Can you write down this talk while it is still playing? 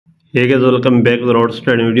Hey guys, welcome back to the road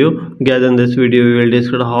study video. Guys, in this video we will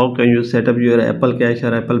discuss how can you set up your Apple Cash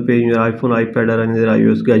or Apple Pay in your iPhone, iPad or any other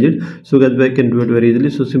iOS gadget. So guys, we can do it very easily.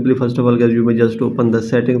 So simply, first of all guys, you may just open the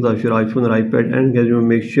settings of your iPhone or iPad, and guys, you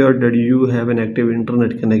may make sure that you have an active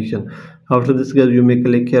internet connection. After this guys, you may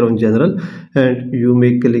click here on general, and you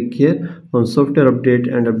may click here on software update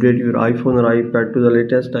and update your iPhone or iPad to the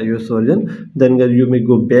latest iOS version. Then guys, you may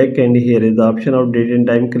go back, and here is the option of date and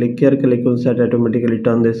time. Click here, click on set automatically,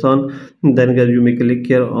 turn this on. Then guys, you may click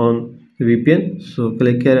here on VPN. So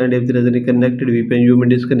click here, and if there is any connected VPN, you may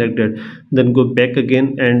disconnect it. Then go back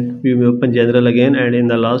again, and you may open general again, and in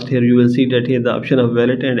the last here you will see that here the option of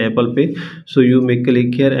wallet and Apple Pay. So you may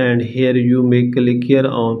click here, and here you may click here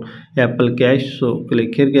on Apple Cash. So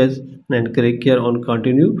click here guys, and click here on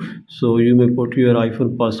continue. So you may put your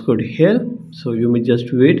iPhone passcode here. So you may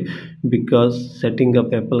just wait, because setting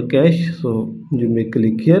up Apple Cash. So you may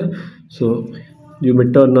click here. So you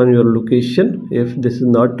may turn on your location. If this is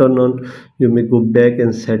not turned on, you may go back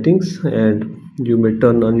in settings, and you may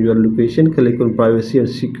turn on your location. Click on privacy and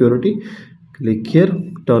security, click here,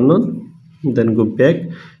 turn on, then go back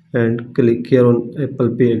and click here on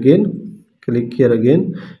Apple Pay again, click here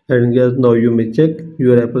again, and guys, now you may check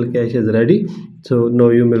your Apple Cash is ready. So now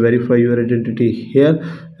you may verify your identity here,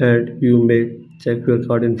 and you may check your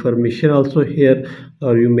card information also here,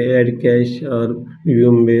 or you may add cash, or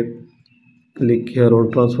you may click here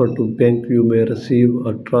on transfer to bank. You may receive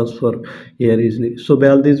a transfer here easily. So by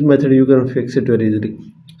all these methods you can fix it very easily.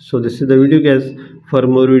 So this is the video guys. For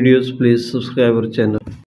more videos please subscribe our channel.